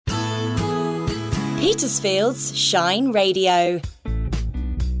Petersfield's Shine Radio.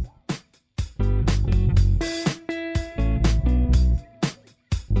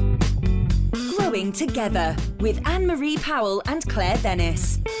 Growing Together with Anne-Marie Powell and Claire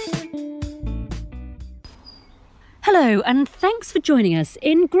Venice. Hello, and thanks for joining us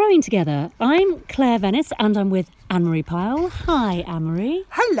in Growing Together. I'm Claire Venice and I'm with Anne-Marie Powell. Hi, Anne-Marie.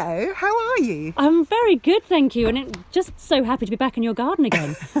 Hello, how are you? I'm very good, thank you, and just so happy to be back in your garden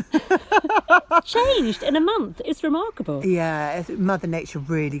again. It's changed in a month. It's remarkable. Yeah, Mother Nature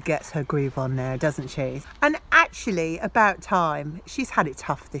really gets her groove on there, doesn't she? And actually, about time. She's had it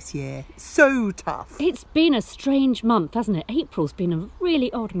tough this year. So tough. It's been a strange month, hasn't it? April's been a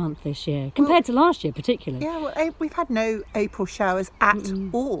really odd month this year, compared to last year particularly. Yeah, well, we've had no April showers at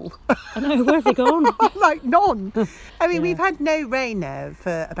all. I know, where have they gone? Like, none. I mean, Yeah. We've had no rain now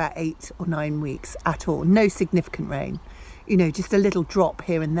for about 8 or 9 weeks at all. No significant rain. You know, just a little drop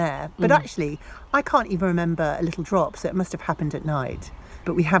here and there. But actually, I can't even remember a little drop, so it must have happened at night.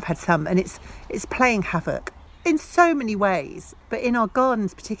 But we have had some, and it's playing havoc in so many ways. But in our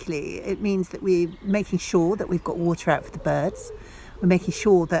gardens particularly, it means that we're making sure that we've got water out for the birds. We're making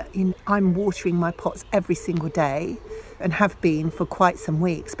sure that I'm watering my pots every single day and have been for quite some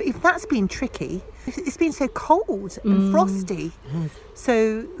weeks. But if that's been tricky, it's been so cold and frosty.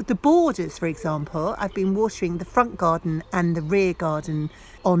 So the borders, for example, I've been watering the front garden and the rear garden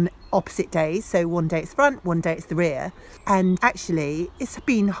on opposite days. So one day it's front, one day it's the rear. And actually, it's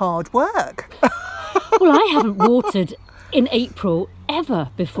been hard work. Well, I haven't watered in April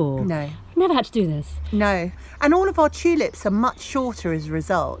ever before. No. Never had to do this. No. And all of our tulips are much shorter as a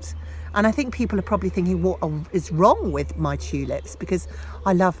result. And I think people are probably thinking, what is wrong with my tulips? Because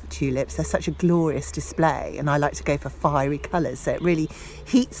I love tulips. They're such a glorious display. And I like to go for fiery colours. So it really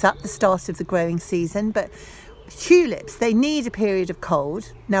heats up the start of the growing season. But tulips, they need a period of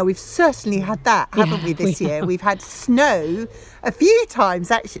cold. Now, we've certainly had that, haven't we, this year? We've had snow a few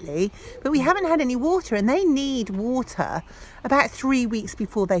times, actually. But we haven't had any water. And they need water about 3 weeks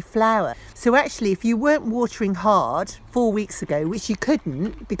before they flower. So actually, if you weren't watering hard 4 weeks ago, which you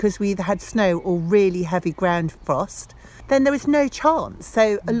couldn't because we either had snow or really heavy ground frost, then there was no chance.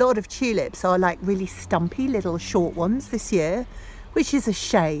 So a lot of tulips are like really stumpy little short ones this year, which is a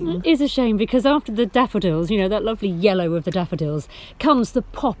shame. It is a shame because after the daffodils, you know, that lovely yellow of the daffodils, comes the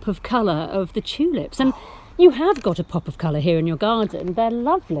pop of colour of the tulips. And you have got a pop of colour here in your garden. They're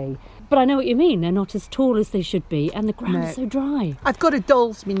lovely. But I know what you mean. They're not as tall as they should be and the ground is so dry. I've got a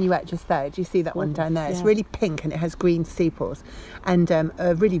doll's minuet just there. Do you see that one down there? Yeah. It's really pink and it has green sepals and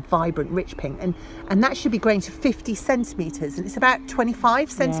a really vibrant, rich pink. And that should be growing to 50 centimetres and it's about 25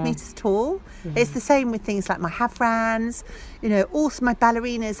 centimetres tall. Yeah. It's the same with things like my havrans. You know, also my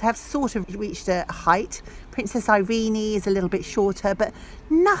ballerinas have sort of reached a height. Princess Irene is a little bit shorter, but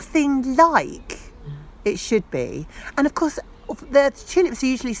nothing like it should be. And of course, the tulips are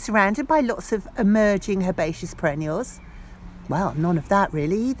usually surrounded by lots of emerging herbaceous perennials. Well, none of that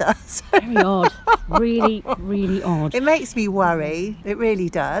really either. Very odd. Really, really odd. It makes me worry. It really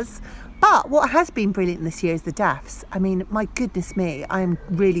does. But what has been brilliant this year is the daffs. I mean, my goodness me, I'm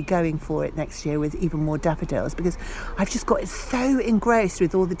really going for it next year with even more daffodils because I've just got so engrossed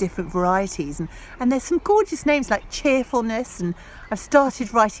with all the different varieties. And there's some gorgeous names like Cheerfulness, and I've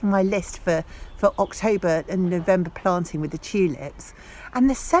started writing my list for October and November planting with the tulips. And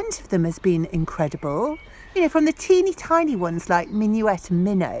the scent of them has been incredible. You know, from the teeny tiny ones like Minuet and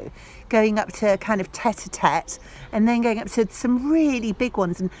Minnow, going up to kind of Tete-a-Tete, and then going up to some really big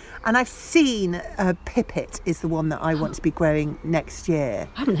ones. And I've seen Pipit is the one that I want to be growing next year.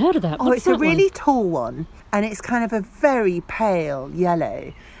 I haven't heard of that. It's a really tall one, and it's kind of a very pale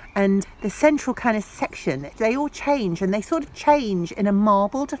yellow. And the central kind of section, they all change, and they sort of change in a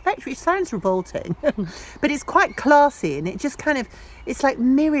marbled effect, which sounds revolting, but it's quite classy, and it just kind of, it's like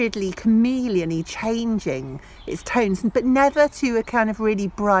myriadly, chameleon-y changing its tones, but never to a kind of really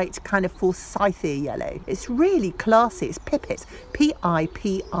bright, kind of Forsythia yellow. It's really classy. It's Pipit,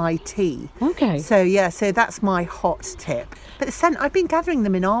 P-I-P-I-T. Okay. So that's my hot tip. But the scent, I've been gathering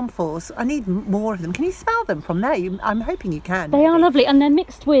them in armfuls. I need more of them. Can you smell them from there? I'm hoping you can. They are lovely, and they're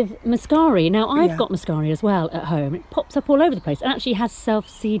mixed with Muscari. Now, I've got Muscari as well at home. It pops up all over the place and actually has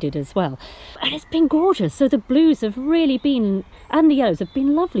self-seeded as well. And it's been gorgeous. So the blues have really been, and the yellows have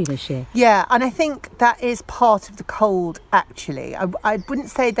been lovely this year. Yeah, and I think that is part of the cold, actually. I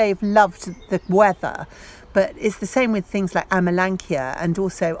wouldn't say they've loved the weather, but it's the same with things like Amelanchier and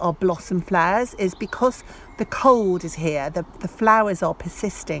also our blossom flowers, is because the cold is here, the flowers are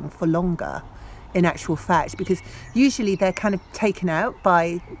persisting for longer. In actual fact, because usually they're kind of taken out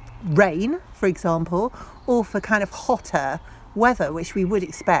by rain, for example, or for kind of hotter weather, which we would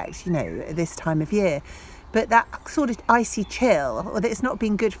expect, at this time of year. But that sort of icy chill, although it's not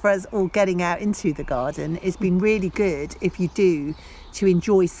been good for us all getting out into the garden, it's been really good if you do to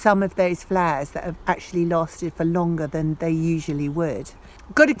enjoy some of those flowers that have actually lasted for longer than they usually would.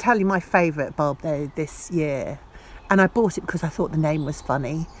 I've got to tell you my favourite bulb though this year, and I bought it because I thought the name was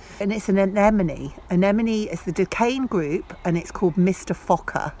funny, and it's an anemone. Anemone is the Decane group, and it's called Mr.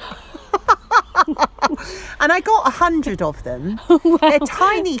 Fokker. And I got 100 of them. Wow. They're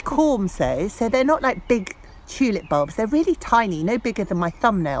tiny corms though, so they're not like big tulip bulbs. They're really tiny, no bigger than my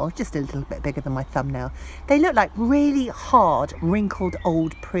thumbnail, just a little bit bigger than my thumbnail. They look like really hard, wrinkled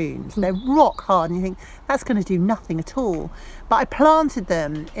old prunes. They're rock hard, and you think that's going to do nothing at all. But I planted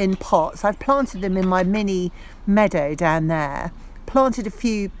them in pots. I've planted them in my mini meadow down there. Planted a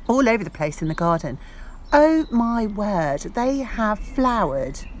few all over the place in the garden. Oh my word, they have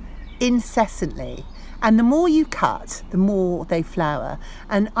flowered incessantly. And the more you cut, the more they flower.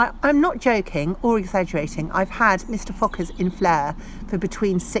 And I'm not joking or exaggerating. I've had Mr. Fokkers in flower for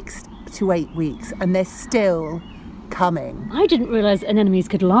between 6 to 8 weeks, and they're still coming. I didn't realise anemones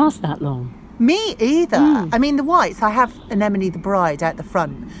could last that long. Me either. I mean, the whites, I have Anemone the Bride out the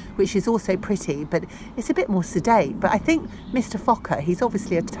front, which is also pretty, but it's a bit more sedate. But I think Mr. Fokker, he's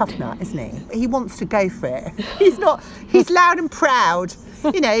obviously a tough nut, isn't he? He wants to go for it. He's loud and proud.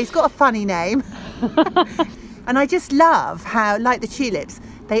 He's got a funny name. And I just love how, like the tulips,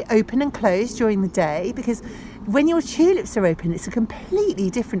 they open and close during the day, because when your tulips are open, it's a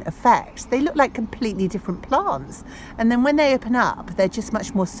completely different effect. They look like completely different plants. And then when they open up, they're just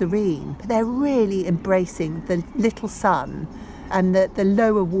much more serene. But they're really embracing the little sun and the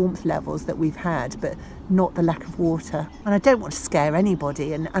lower warmth levels that we've had, but not the lack of water. And I don't want to scare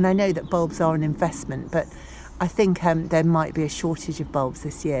anybody. And I know that bulbs are an investment, but I think there might be a shortage of bulbs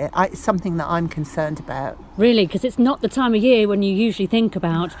this year. It's something that I'm concerned about. Really? Because it's not the time of year when you usually think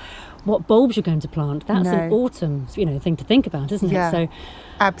about what bulbs you're going to plant. That's an autumn, thing to think about, isn't it? Yeah, so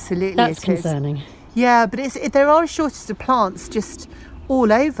absolutely. That's concerning. Yeah, but there are shortages of plants just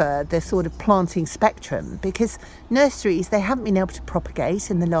all over the sort of planting spectrum, because nurseries, they haven't been able to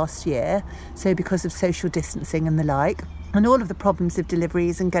propagate in the last year, so because of social distancing and the like. And all of the problems of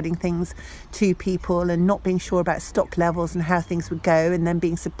deliveries and getting things to people and not being sure about stock levels and how things would go, and then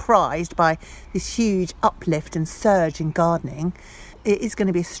being surprised by this huge uplift and surge in gardening. It is going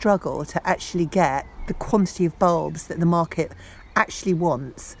to be a struggle to actually get the quantity of bulbs that the market actually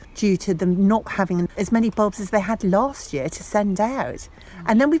wants, due to them not having as many bulbs as they had last year to send out.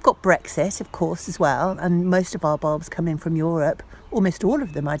 And then we've got Brexit, of course, as well, and most of our bulbs come in from Europe, almost all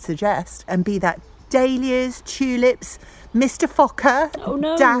of them, I'd suggest, and be that dahlias, tulips, Mr. Fokker,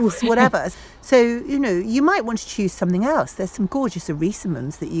 daffs, whatever. So, you might want to choose something else. There's some gorgeous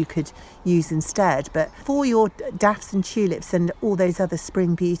erisemons that you could use instead. But for your daffs and tulips and all those other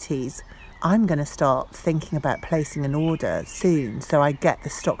spring beauties, I'm going to start thinking about placing an order soon so I get the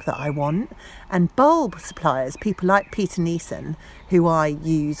stock that I want. And bulb suppliers, people like Peter Neeson, who I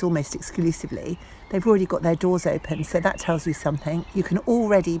use almost exclusively, they've already got their doors open, so that tells you something. You can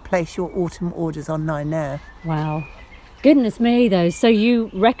already place your autumn orders online now. Wow. Goodness me, though. So you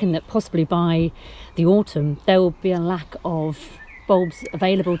reckon that possibly by the autumn there will be a lack of bulbs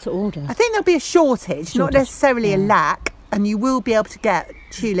available to order? I think there'll be a shortage. Not necessarily a lack, and you will be able to get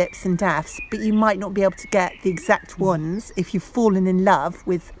tulips and daffs, but you might not be able to get the exact ones. If you've fallen in love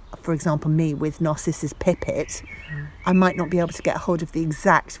with, for example, me with Narcissus Pipit, I might not be able to get hold of the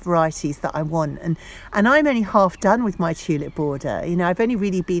exact varieties that I want. And I'm only half done with my tulip border. I've only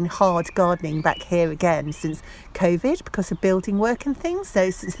really been hard gardening back here again since COVID, because of building work and things. So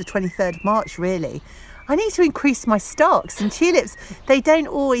since the 23rd of March, really. I need to increase my stocks, and tulips, they don't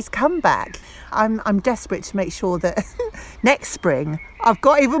always come back. I'm desperate to make sure that next spring I've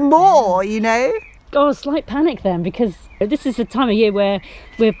got even more, Oh, slight panic then, because this is the time of year where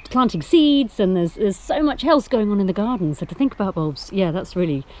we're planting seeds and there's so much else going on in the garden. So to think about bulbs, that's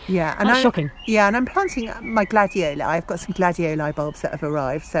really that's shocking. Yeah, and I'm planting my gladioli. I've got some gladioli bulbs that have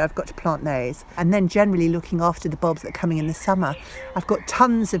arrived, so I've got to plant those. And then generally looking after the bulbs that are coming in the summer. I've got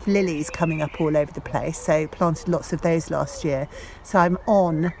tons of lilies coming up all over the place, so planted lots of those last year. So I'm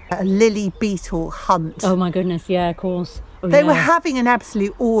on a lily beetle hunt. Oh my goodness, yeah, of course. They were having an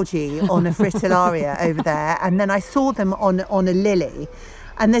absolute orgy on a fritillaria over there, and then I saw them on a lily,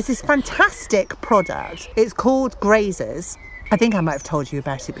 and there's this fantastic product. It's called Grazers. I think I might have told you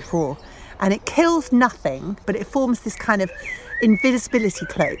about it before, and it kills nothing, but it forms this kind of invisibility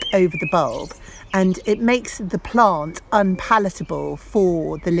cloak over the bulb, and it makes the plant unpalatable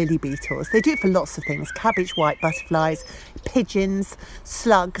for the lily beetles. They do it for lots of things: cabbage white butterflies, pigeons,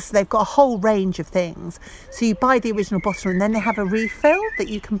 slugs. They've got a whole range of things. So you buy the original bottle, and then they have a refill that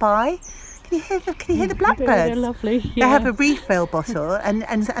you can buy. Can you hear the blackbirds? They're lovely. Yeah. They have a refill bottle, and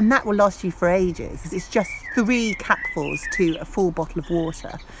that will last you for ages. It's just 3 capfuls to a full bottle of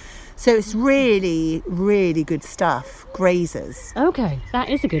water. So it's really, really good stuff. Grazers. Okay, that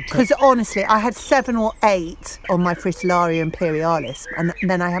is a good tip. Because honestly, I had 7 or 8 on my Fritillaria imperialis, and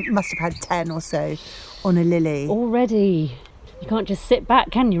then I must have had 10 or so on a lily. Already. You can't just sit back,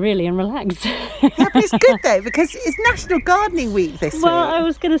 can you, really, and relax? Yeah, but it's good though, because it's National Gardening Week this week. Well, I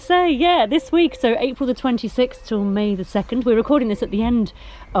was going to say, yeah, this week, so April the 26th till May the 2nd. We're recording this at the end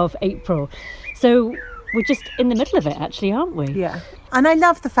of April. So we're just in the middle of it, actually, aren't we? Yeah. And I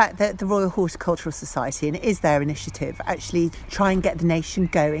love the fact that the Royal Horticultural Society, and it is their initiative, actually try and get the nation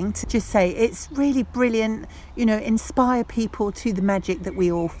going to just say it's really brilliant, you know, inspire people to the magic that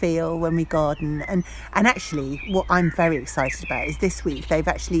we all feel when we garden. And actually, what I'm very excited about is this week they've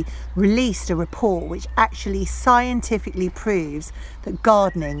actually released a report which actually scientifically proves that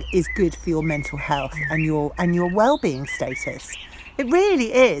gardening is good for your mental health and your well-being status. It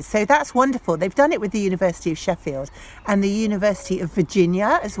really is. So that's wonderful. They've done it with the University of Sheffield and the University of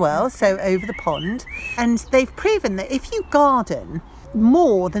Virginia as well, so over the pond. And they've proven that if you garden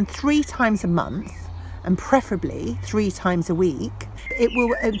more than 3 times a month, and preferably 3 times a week, it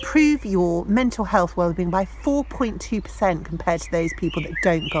will improve your mental health well-being by 4.2% compared to those people that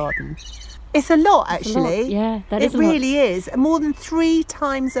don't garden. It's a lot, actually. A lot. Yeah, that is it really is. More than 3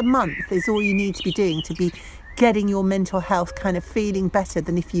 times a month is all you need to be doing to be getting your mental health kind of feeling better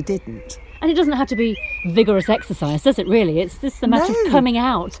than if you didn't. And it doesn't have to be vigorous exercise, does it really? It's just a matter of coming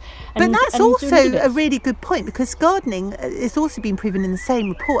out. But that's also a really good point, because gardening is also been proven in the same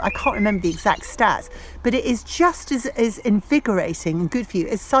report. I can't remember the exact stats, but it is just as invigorating and good for you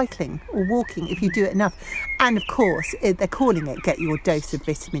as cycling or walking if you do it enough. And of course, they're calling it get your dose of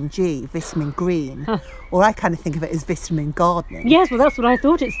vitamin G, vitamin green, or I kind of think of it as vitamin gardening. Yes, well, that's what I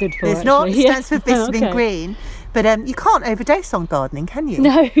thought it stood for. It's not, it stands for vitamin green. But you can't overdose on gardening, can you?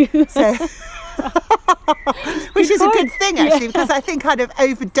 No. So, which is a good thing, actually, because I think I'd have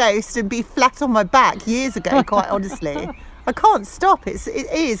overdosed and be flat on my back years ago, quite honestly. I can't stop. It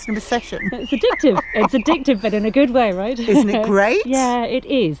is an obsession. It's addictive. It's addictive, but in a good way, right? Isn't it great? Yeah, it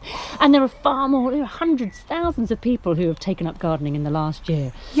is. And there are far more, there are hundreds, thousands of people who have taken up gardening in the last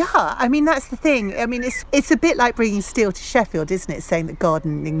year. Yeah, I mean, that's the thing. I mean, it's a bit like bringing steel to Sheffield, isn't it? Saying that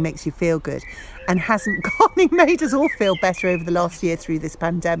gardening makes you feel good. And hasn't gardening made us all feel better over the last year through this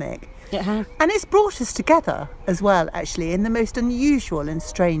pandemic? It has. And it's brought us together as well, actually, in the most unusual and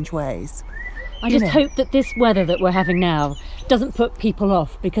strange ways. I just hope that this weather that we're having now doesn't put people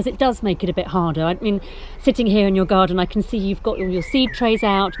off, because it does make it a bit harder. I mean, sitting here in your garden, I can see you've got all your seed trays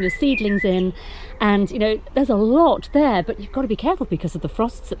out and your seedlings in, and, you know, there's a lot there, but you've got to be careful because of the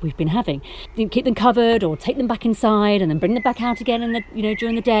frosts that we've been having. You can keep them covered or take them back inside and then bring them back out again in the, you know,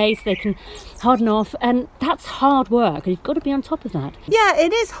 during the day so they can harden off, and that's hard work, and you've got to be on top of that. Yeah,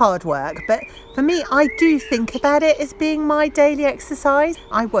 it is hard work, but for me, I do think about it as being my daily exercise.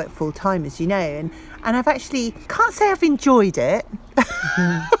 I work full time, as you know, and I've actually, can't say I've enjoyed it,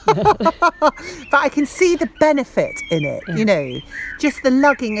 but I can see the benefit in it, you know, just the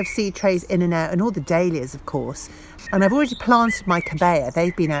lugging of seed trays in and out, and all the dahlias, of course. And I've already planted my cabea.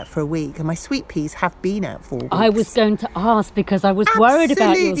 They've been out for a week, and my sweet peas have been out for weeks. I was going to ask, because I was worried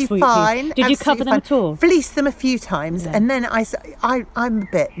about your sweet peas. Did you cover them at all? Fleece them a few times, and then I'm a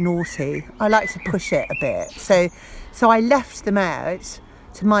bit naughty. I like to push it a bit. So I left them out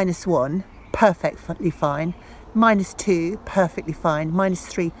to -1. Perfectly fine. -2, perfectly fine.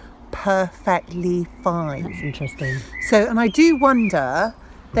 -3, perfectly fine. That's interesting. So, and I do wonder,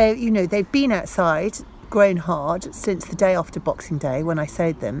 they've been outside, grown hard since the day after Boxing Day when I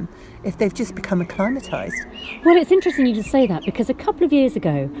sowed them, if they've just become acclimatised. Well, it's interesting you to say that, because a couple of years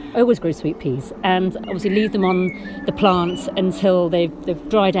ago I always grow sweet peas and obviously leave them on the plants until they've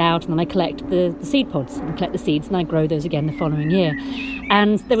dried out, and then I collect the seed pods and collect the seeds, and I grow those again the following year.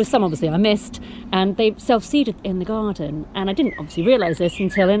 And there was some obviously I missed, and they self-seeded in the garden, and I didn't obviously realise this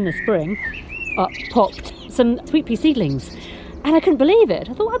until in the spring popped some sweet pea seedlings, and I couldn't believe it.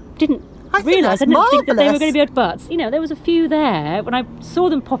 I thought I didn't realise. I didn't think that they were going to be odd butts. You know, there was a few there. When I saw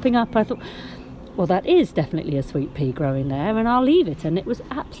them popping up, I thought, well, that is definitely a sweet pea growing there, and I'll leave it. And it was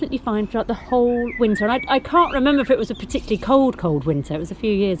absolutely fine throughout the whole winter. And I can't remember if it was a particularly cold winter. It was a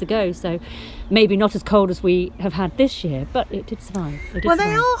few years ago, so maybe not as cold as we have had this year, but it did survive. They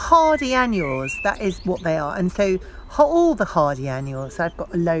are hardy annuals, that is what they are. And so all the hardy annuals, I've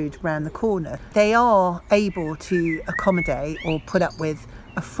got a load round the corner, they are able to accommodate or put up with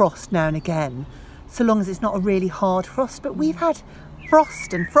a frost now and again, so long as it's not a really hard frost. But we've had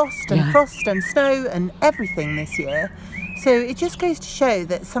frost and snow and everything this year. So it just goes to show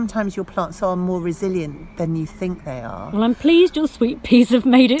that sometimes your plants are more resilient than you think they are. Well, I'm pleased your sweet peas have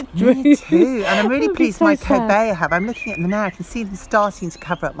made it through. Me too. And I'm really pleased so my sad. cobea have. I'm looking at them now. I can see them starting to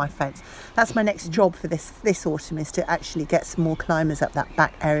cover up my fence. That's my next job for this autumn, is to actually get some more climbers up that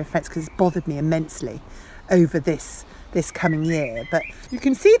back area fence, because it's bothered me immensely over this coming year. But you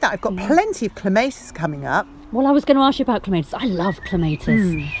can see that I've got plenty of clematis coming up. Well, I was going to ask you about clematis. I love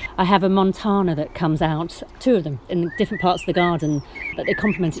clematis. I have a Montana that comes out, 2 of them, in different parts of the garden, but they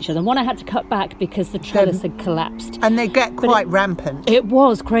complement each other. One I had to cut back because the trellis had collapsed. And they get quite rampant. It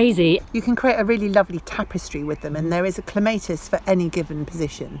was crazy. You can create a really lovely tapestry with them, and there is a clematis for any given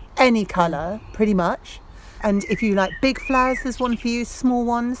position. Any colour, pretty much. And if you like big flowers, there's one for you. Small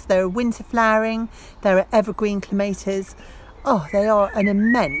ones, there are winter flowering, there are evergreen clematis. Oh, they are an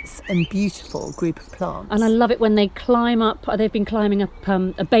immense and beautiful group of plants. And I love it when they climb up. They've been climbing up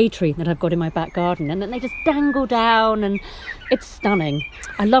a bay tree that I've got in my back garden, and then they just dangle down, and it's stunning.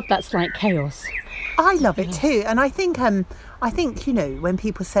 I love that slight chaos. I love it too. And I think you know, when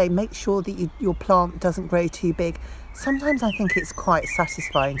people say make sure that your plant doesn't grow too big, sometimes I think it's quite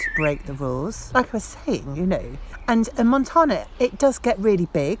satisfying to break the rules. Like I was saying, you know. And a Montana, it does get really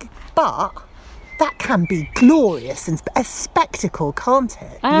big, but that can be glorious and a spectacle, can't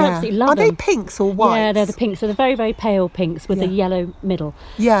it? I absolutely love them. Are they pinks or whites? Yeah, they're the pinks. So they're very, very pale pinks with a yellow middle.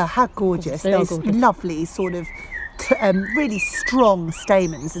 Yeah, how gorgeous. They are Those gorgeous. lovely sort of really strong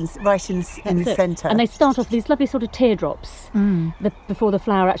stamens and right in the centre. And they start off with these lovely sort of teardrops before the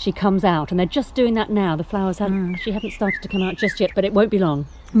flower actually comes out. And they're just doing that now. The flowers actually haven't started to come out just yet, but it won't be long.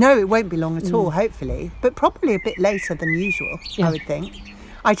 No, it won't be long at all, hopefully. But probably a bit later than usual, I would think.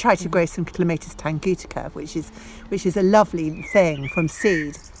 I tried to grow some Clematis tangutica, which is a lovely thing from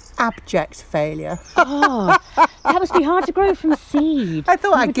seed. Abject failure. Oh, that must be hard to grow from seed. I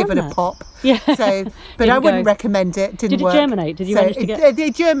thought I'd give it a pop. Yeah. So, but I wouldn't recommend it. Didn't work. Did it germinate? Did you manage to get? They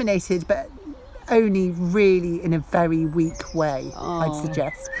germinated, but only really in a very weak way, I'd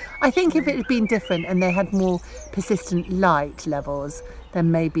suggest. I think if it had been different and they had more persistent light levels,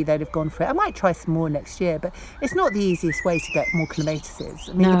 then maybe they'd have gone for it. I might try some more next year, but it's not the easiest way to get more clematises.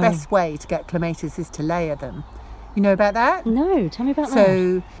 I mean, the best way to get clematis is to layer them. You know about that? No, tell me about that.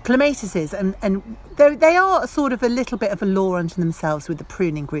 So clematises, and they are sort of a little bit of a law unto themselves with the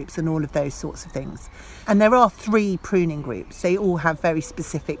pruning groups and all of those sorts of things. And there are 3 pruning groups. They all have very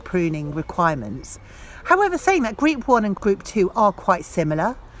specific pruning requirements. However, saying that, group 1 and group 2 are quite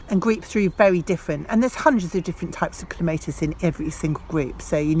similar, and group 3 very different. And there's hundreds of different types of clematis in every single group,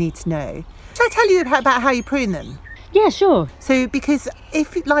 so you need to know. Shall I tell you about how you prune them? Yeah, sure. So, because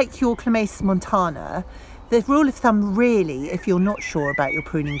if you like your Clematis montana, the rule of thumb really, if you're not sure about your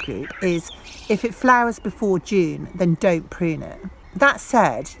pruning group, is if it flowers before June, then don't prune it. That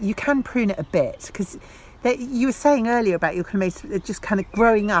said, you can prune it a bit, because you were saying earlier about your clematis just kind of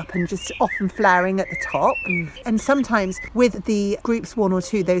growing up and just often flowering at the top. And sometimes with the groups 1 or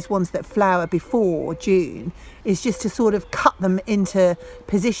 2, those ones that flower before June, is just to sort of cut them into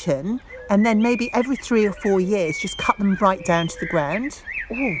position, and then maybe every 3 or 4 years just cut them right down to the ground.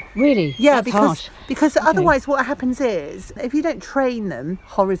 Oh, really? Yeah, That's because otherwise what happens is, if you don't train them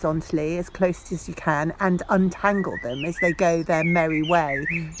horizontally as close as you can and untangle them as they go their merry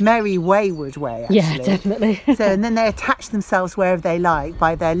wayward way, actually. Yeah, definitely. So, and then they attach themselves wherever they like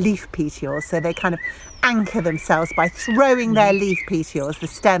by their leaf petioles, so they kind of anchor themselves by throwing their leaf petioles, the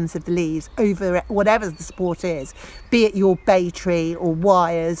stems of the leaves, over whatever the support is, be it your bay tree or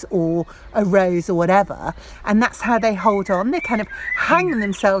wires or a rose or whatever, and that's how they hold on. They kind of hang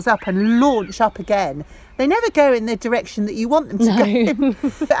themselves up and launch up again. They never go in the direction that you want them to go in.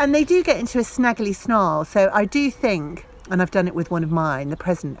 And they do get into a snaggly snarl. So I do think, and I've done it with one of mine, the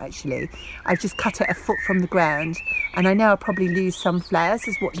present actually, I've just cut it a foot from the ground, and I know I'll probably lose some flowers,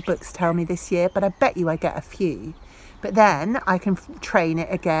 is what the books tell me this year, but I bet you I get a few. But then I can train it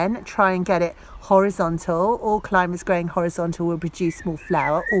again, try and get it horizontal. All climbers growing horizontal will produce more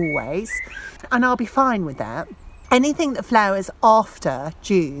flower, always, and I'll be fine with that. Anything that flowers after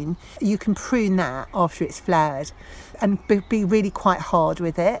June, you can prune that after it's flowered and be really quite hard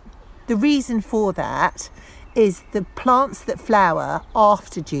with it. The reason for that is the plants that flower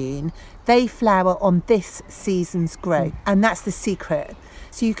after June, they flower on this season's growth, and that's the secret.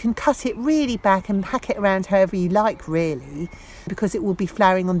 So you can cut it really back and hack it around however you like, really, because it will be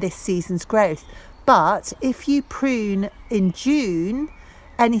flowering on this season's growth. But if you prune in June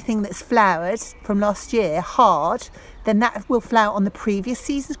anything that's flowered from last year hard, then that will flower on the previous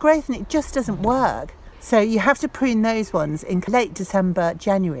season's growth, and it just doesn't work. So you have to prune those ones in late December,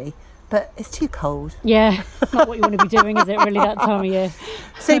 January. But it's too cold. Yeah, not what you want to be doing, is it, really, that time of year?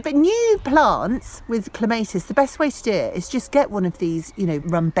 So, but new plants with clematis, the best way to do it is just get one of these,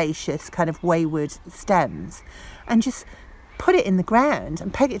 rumbaceous kind of wayward stems and just put it in the ground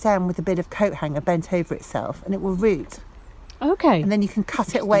and peg it down with a bit of coat hanger bent over itself, and it will root. Okay. And then you can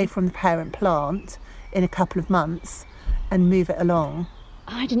cut it away from the parent plant in a couple of months and move it along.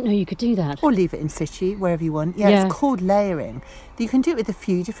 I didn't know you could do that. Or leave it in situ, wherever you want. Yeah, it's called layering. You can do it with a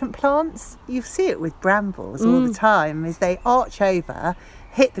few different plants. You see it with brambles all the time, as they arch over,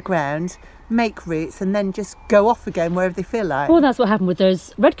 hit the ground, make roots, and then just go off again wherever they feel like. Well, that's what happened with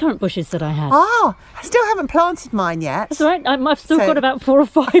those red currant bushes that I had. I still haven't planted mine yet. That's all right. I've still got about 4 or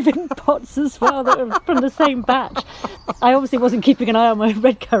 5 in pots as well that are from the same batch. I obviously wasn't keeping an eye on my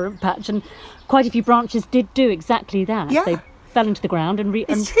red currant patch, and quite a few branches did do exactly that. Yeah. They fell into the ground and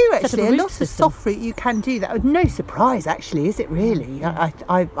it's true, actually. A lot system. of soft fruit you can do that. No surprise, actually, is it really?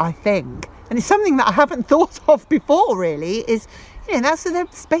 I think. And it's something that I haven't thought of before, really, is,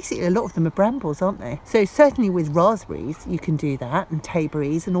 that's basically, a lot of them are brambles, aren't they? So certainly with raspberries, you can do that, and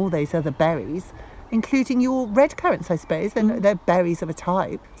tayberries and all those other berries, including your red currants, I suppose. They're berries of a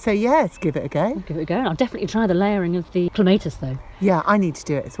type. So, yes, give it a go. Give it a go. I'll definitely try the layering of the clematis, though. Yeah, I need to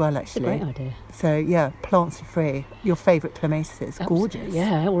do it as well, actually. It's a great idea. So, yeah, plants are free. Your favourite clematis. It's gorgeous.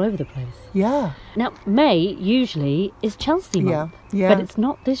 Yeah, all over the place. Yeah. Now, May usually is Chelsea month. Yeah. But it's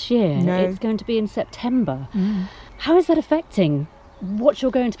not this year. No. It's going to be in September. How is that affecting what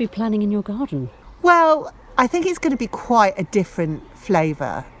you're going to be planning in your garden? Well, I think it's going to be quite a different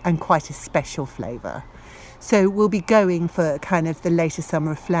flavour and quite a special flavour. So we'll be going for kind of the later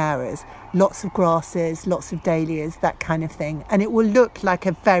summer flowers, lots of grasses, lots of dahlias, that kind of thing. And it will look like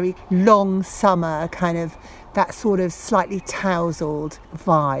a very long summer, kind of that sort of slightly tousled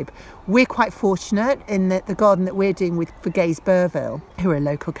vibe. We're quite fortunate in that the garden that we're doing for Gaze Burville, who are a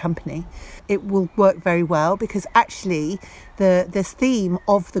local company, it will work very well because actually the theme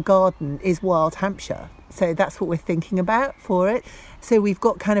of the garden is wild Hampshire. So that's what we're thinking about for it. So we've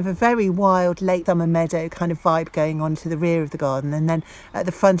got kind of a very wild late summer meadow kind of vibe going on to the rear of the garden. And then at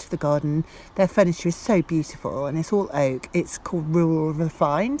the front of the garden, their furniture is so beautiful and it's all oak. It's called Rural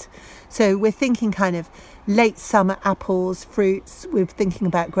Refined. So we're thinking kind of late summer apples, fruits. We're thinking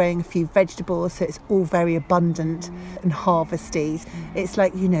about growing a few vegetables. So it's all very abundant and harvesty. It's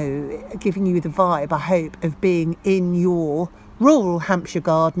like, giving you the vibe, I hope, of being in your rural Hampshire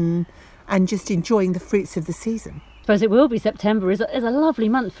garden and just enjoying the fruits of the season. I suppose it will be. September is a lovely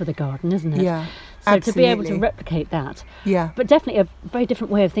month for the garden, isn't it? Yeah, so absolutely. To be able to replicate that. Yeah. But definitely a very different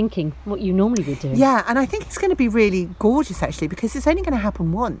way of thinking, what you normally would do. Yeah, and I think it's going to be really gorgeous, actually, because it's only going to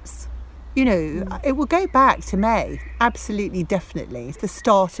happen once. It will go back to May, absolutely, definitely. It's the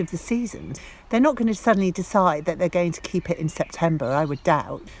start of the season. They're not going to suddenly decide that they're going to keep it in September, I would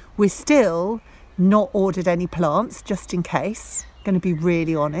doubt. We're still not ordered any plants, just in case. Going to be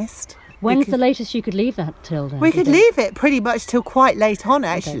really honest. When's the latest you could leave that till then? We could leave it pretty much till quite late on,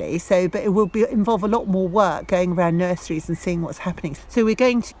 actually. Okay. But it will involve a lot more work going around nurseries and seeing what's happening. So we're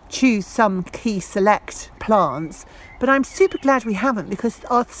going to choose some key select plants. But I'm super glad we haven't, because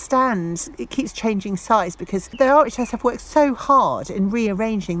our stand, it keeps changing size because the RHS have worked so hard in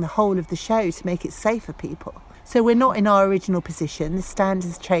rearranging the whole of the show to make it safe for people. So we're not in our original position. The stand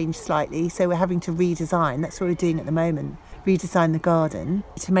has changed slightly, so we're having to redesign. That's what we're doing at the moment. Redesign the garden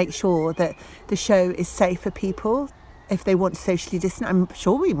to make sure that the show is safe for people if they want to socially distance. I'm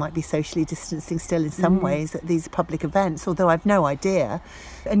sure we might be socially distancing still in some ways at these public events, although I've no idea.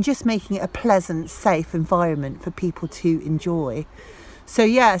 And just making it a pleasant, safe environment for people to enjoy. So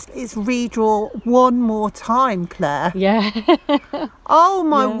yes, it's redraw one more time, Claire. Yeah. Oh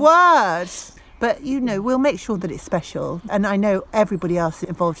my word. But, we'll make sure that it's special. And I know everybody else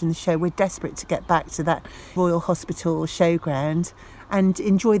involved in the show, we're desperate to get back to that Royal Hospital showground and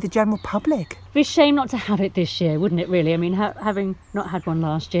enjoy the general public. It'd be a shame not to have it this year, wouldn't it, really? I mean, having not had one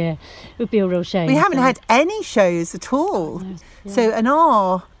last year, it would be a real shame. We haven't had any shows at all. Yeah. So in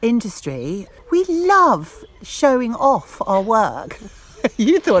our industry, we love showing off our work.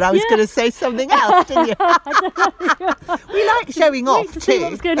 You thought I was going to say something else, didn't you? We like showing off too. See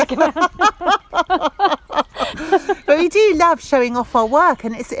what's going to come out. But we do love showing off our work,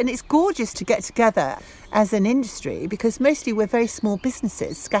 and it's gorgeous to get together as an industry, because mostly we're very small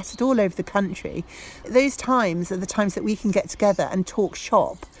businesses scattered all over the country. Those times are the times that we can get together and talk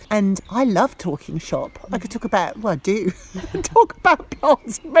shop. And I love talking shop. I could talk about, well, I do, talk about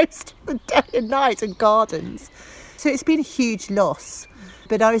plants most of the day and night, and gardens. So it's been a huge loss.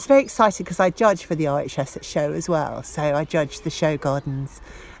 But I was very excited because I judged for the RHS at show as well. So I judged the show gardens.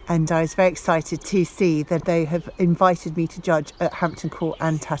 And I was very excited to see that they have invited me to judge at Hampton Court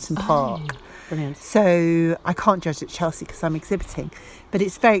and Tatton Park. Brilliant. So I can't judge at Chelsea because I'm exhibiting, but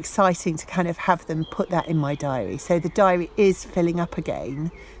it's very exciting to kind of have them put that in my diary. So the diary is filling up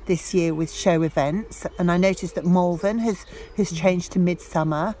again this year with show events, and I noticed that Malvern has changed to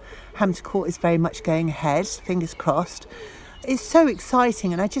midsummer. Hampton Court is very much going ahead, fingers crossed. It's so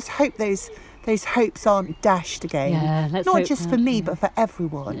exciting, and I just hope those hopes aren't dashed again. Yeah, let's not hope just not, for me, yeah. but for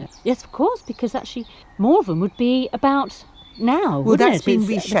everyone. Yeah. Yes, of course, because actually Malvern would be about now, Well, wouldn't that's it? been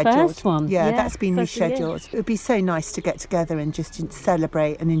It's rescheduled. the first one. Yeah, that's been first of the year. rescheduled. It would be so nice to get together and just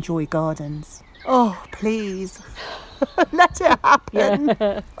celebrate and enjoy gardens. Oh, please. Let it happen.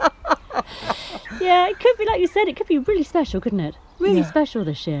 Yeah, it could be, like you said, it could be really special, couldn't it? Really Yeah. special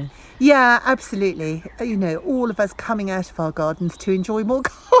this year. Yeah, absolutely. You know, all of us coming out of our gardens to enjoy more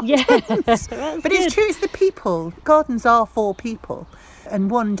gardens. Yeah, But that's it's true, it's the people. Gardens are for people, and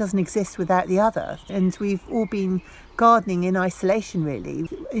one doesn't exist without the other. And we've all been gardening in isolation, really,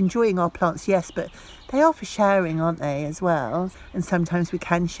 enjoying our plants, yes, but they are for sharing, aren't they, as well? And sometimes we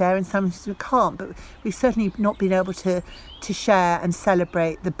can share and sometimes we can't, but we've certainly not been able to share and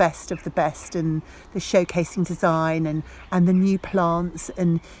celebrate the best of the best, and the showcasing design and the new plants,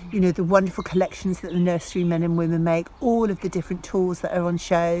 and, you know, the wonderful collections that the nursery men and women make, all of the different tools that are on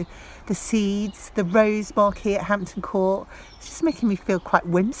show, the seeds, the rose marquee at Hampton Court. It's just making me feel quite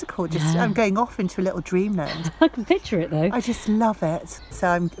whimsical. Yeah. I'm going off into a little dreamland. I can picture it though. I just love it. So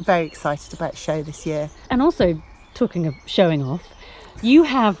I'm very excited about show this year. And also, talking of showing off, you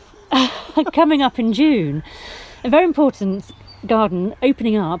have coming up in June a very important garden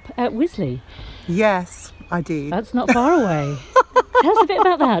opening up at Wisley. Yes, I do. That's not far away. Tell us a bit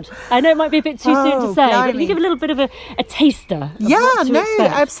about that. I know it might be a bit too soon to Oh, say, but blimey. can you give a little bit of a taster of Yeah, what to no,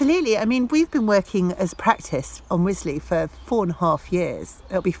 expect? absolutely. I mean, we've been working as practice on Wisley for 4.5 years.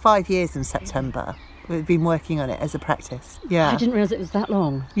 It'll be 5 years in September. We've been working on it as a practice. Yeah. I didn't realise it was that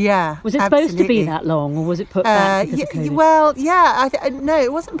long. Yeah. Was it supposed to be absolutely. that long, or was it put back because of COVID? Well, yeah, no,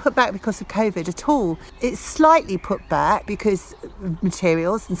 it wasn't put back because of COVID at all. It's slightly put back because of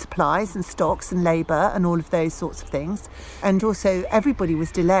materials and supplies and stocks and labour and all of those sorts of things. And also everybody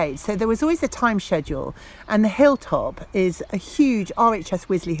was delayed. So there was always a time schedule. And the Hilltop is a huge RHS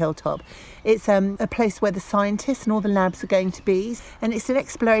Wisley Hilltop. It's a place where the scientists and all the labs are going to be. And it's an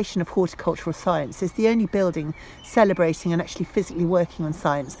exploration of horticultural science. It's the only building celebrating and actually physically working on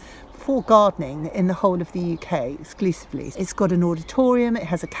science for gardening in the whole of the UK exclusively. It's got an auditorium, it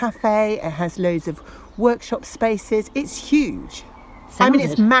has a cafe, it has loads of workshop spaces. It's huge. Sounds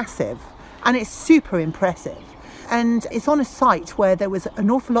It's it. massive and it's super impressive. And it's on a site where there was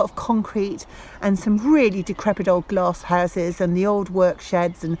an awful lot of concrete and some really decrepit old glass houses and the old work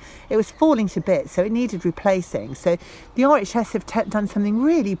sheds, and it was falling to bits, so it needed replacing. So the RHS have done something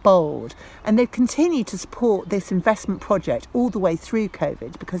really bold, and they've continued to support this investment project all the way through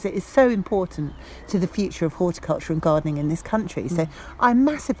COVID because it is so important to the future of horticulture and gardening in this country. So I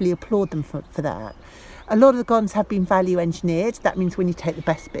massively applaud them for that. A lot of the gardens have been value engineered. That means when you take the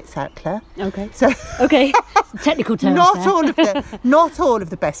best bits out, Claire. Okay. So Okay. Some technical terms not there. all of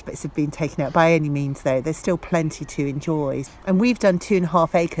the best bits have been taken out by any means, though. There's still plenty to enjoy. And we've done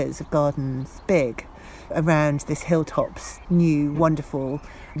 2.5 acres of gardens, big, around this Hilltop's new wonderful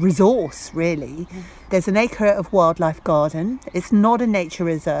resource, really. There's an acre of wildlife garden. It's not a nature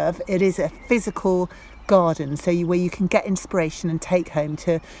reserve. It is a physical garden, so where you can get inspiration and take home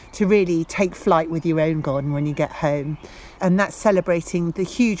to really take flight with your own garden when you get home. And that's celebrating the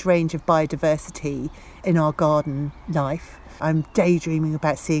huge range of biodiversity in our garden life. I'm daydreaming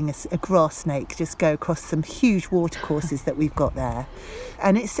about seeing a grass snake just go across some huge watercourses that we've got there.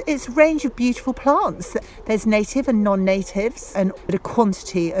 And it's a range of beautiful plants. There's native and non-natives, and a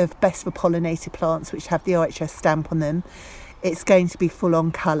quantity of best for pollinated plants which have the RHS stamp on them. It's going to be full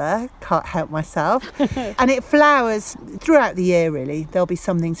on colour, can't help myself. And it flowers throughout the year, really. There'll be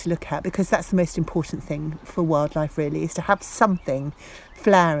something to look at because that's the most important thing for wildlife, really, is to have something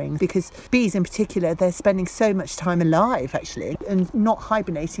flowering, because bees in particular, they're spending so much time alive actually and not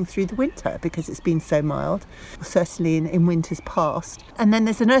hibernating through the winter because it's been so mild, certainly in winters past. And then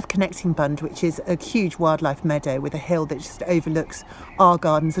there's an earth connecting bund, which is a huge wildlife meadow with a hill that just overlooks our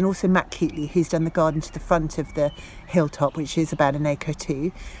gardens, and also Matt Keatley, who's done the garden to the front of the hilltop, which is about an acre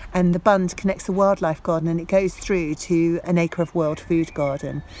too. And the bund connects the wildlife garden and it goes through to an acre of world food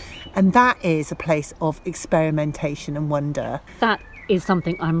garden. And that is a place of experimentation and wonder. That is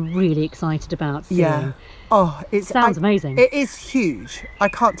something I'm really excited about seeing. Yeah. Oh, it sounds amazing. It is huge. I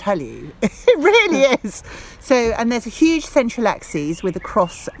can't tell you. It really is. So, and there's a huge central axis with a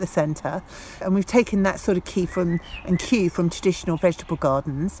cross at the centre, and we've taken that sort of cue from traditional vegetable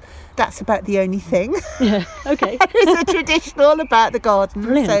gardens. That's about the only thing. Yeah. Okay. It's a traditional about the garden.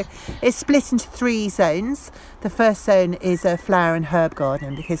 Brilliant. So it's split into 3 zones. The first zone is a flower and herb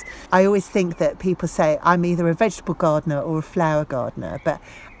garden, because I always think that people say I'm either a vegetable gardener or a flower gardener, but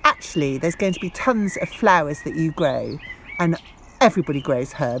actually there's going to be tons of flowers that you grow, and everybody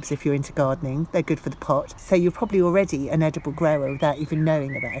grows herbs if you're into gardening. They're good for the pot. So you're probably already an edible grower without even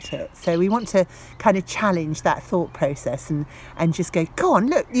knowing about it. So we want to kind of challenge that thought process and just go, go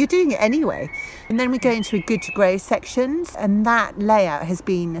on, look, you're doing it anyway. And then we go into a good to grow sections, and that layout has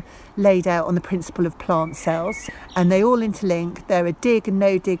been laid out on the principle of plant cells, and they all interlink. There are dig and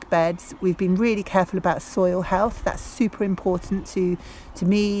no dig beds. We've been really careful about soil health. That's super important to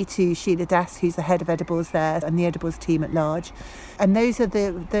me, to Sheila Das, who's the head of edibles there, and the edibles team at large. And those are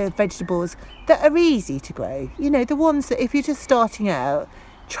the vegetables that are easy to grow. You know, the ones that if you're just starting out,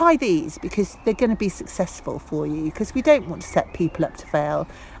 try these because they're going to be successful for you, because we don't want to set people up to fail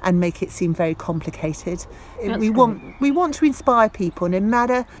and make it seem very complicated. We want to inspire people, no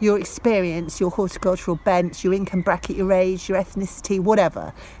matter your experience, your horticultural bent, your income bracket, your age, your ethnicity,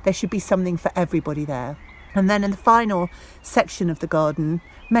 whatever. There should be something for everybody there. And then in the final section of the garden,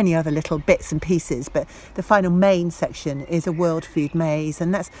 many other little bits and pieces, but the final main section is a world food maze,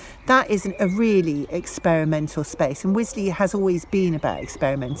 and that is a really experimental space. And Wisley has always been about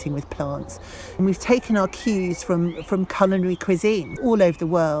experimenting with plants, and we've taken our cues from culinary cuisine all over the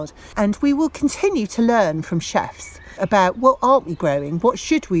world, and we will continue to learn from chefs about what aren't we growing, what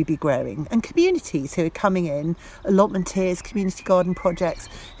should we be growing, and communities who are coming in, allotmenteers, community garden projects,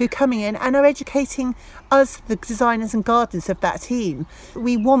 who are coming in and are educating us, the designers and gardeners of that team.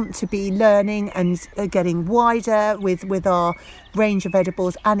 We want to be learning and getting wider with our range of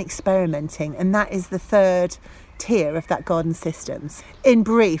edibles and experimenting, and that is the third tier of that garden systems. In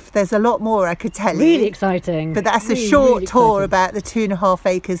brief, there's a lot more I could tell you. Really exciting. But that's a short tour about the 2.5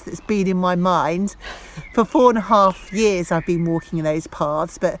 acres that's been in my mind. For 4.5 years I've been walking those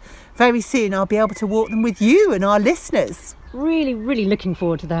paths, but very soon I'll be able to walk them with you and our listeners. Really, really looking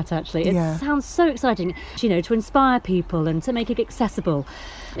forward to that, actually. It sounds so exciting, you know, to inspire people and to make it accessible.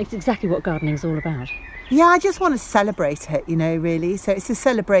 It's exactly what gardening's all about. Yeah, I just want to celebrate it, you know, really. So it's a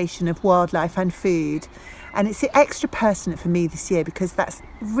celebration of wildlife and food. And it's extra pertinent for me this year because that's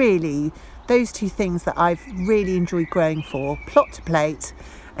really those two things that I've really enjoyed growing for, plot to plate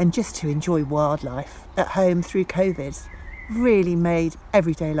and just to enjoy wildlife at home through COVID. Really made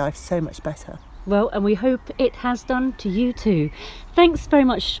everyday life so much better. Well, and we hope it has done to you too. Thanks very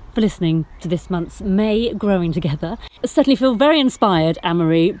much for listening to this month's May Growing Together. I certainly feel very inspired,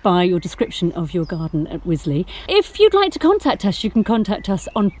 Anne-Marie, by your description of your garden at Wisley. If you'd like to contact us, you can contact us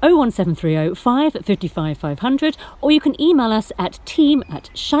on 01730 555 500, or you can email us at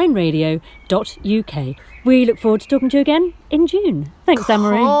team@shineradio.uk. We look forward to talking to you again in June. Thanks,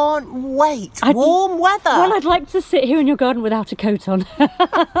 Anne-Marie. Can't wait. Warm weather. Well, I'd like to sit here in your garden without a coat on.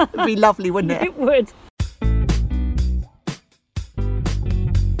 It'd be lovely, wouldn't it? It would.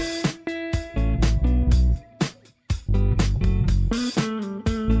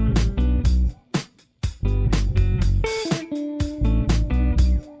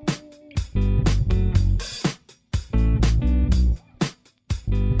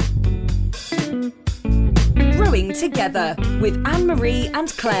 Together with Anne-Marie and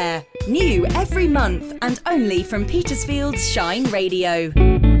Claire. New every month and only from Petersfield's Shine Radio.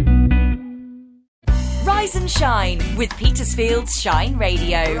 Rise and Shine with Petersfield's Shine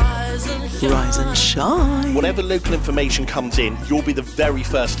Radio. Rise and shine. Whatever local information comes in, you'll be the very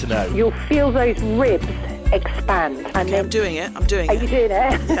first to know. You'll feel those ribs expand. And Okay, I'm doing it. Are you doing it?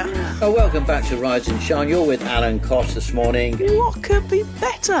 Yeah. Oh, welcome back to Rise and Shine. You're with Alan Coss this morning. What could be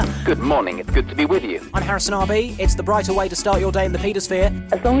better? Good morning, it's good to be with you. I'm Harrison RB. It's the brighter way to start your day in the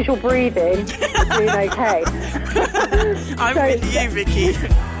Petersphere. As long as you're breathing, you're doing okay. I'm with you, Vicky.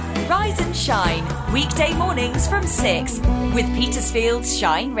 Rise and Shine, weekday mornings from 6 with Petersfield's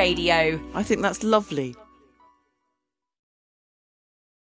Shine Radio. I think that's lovely.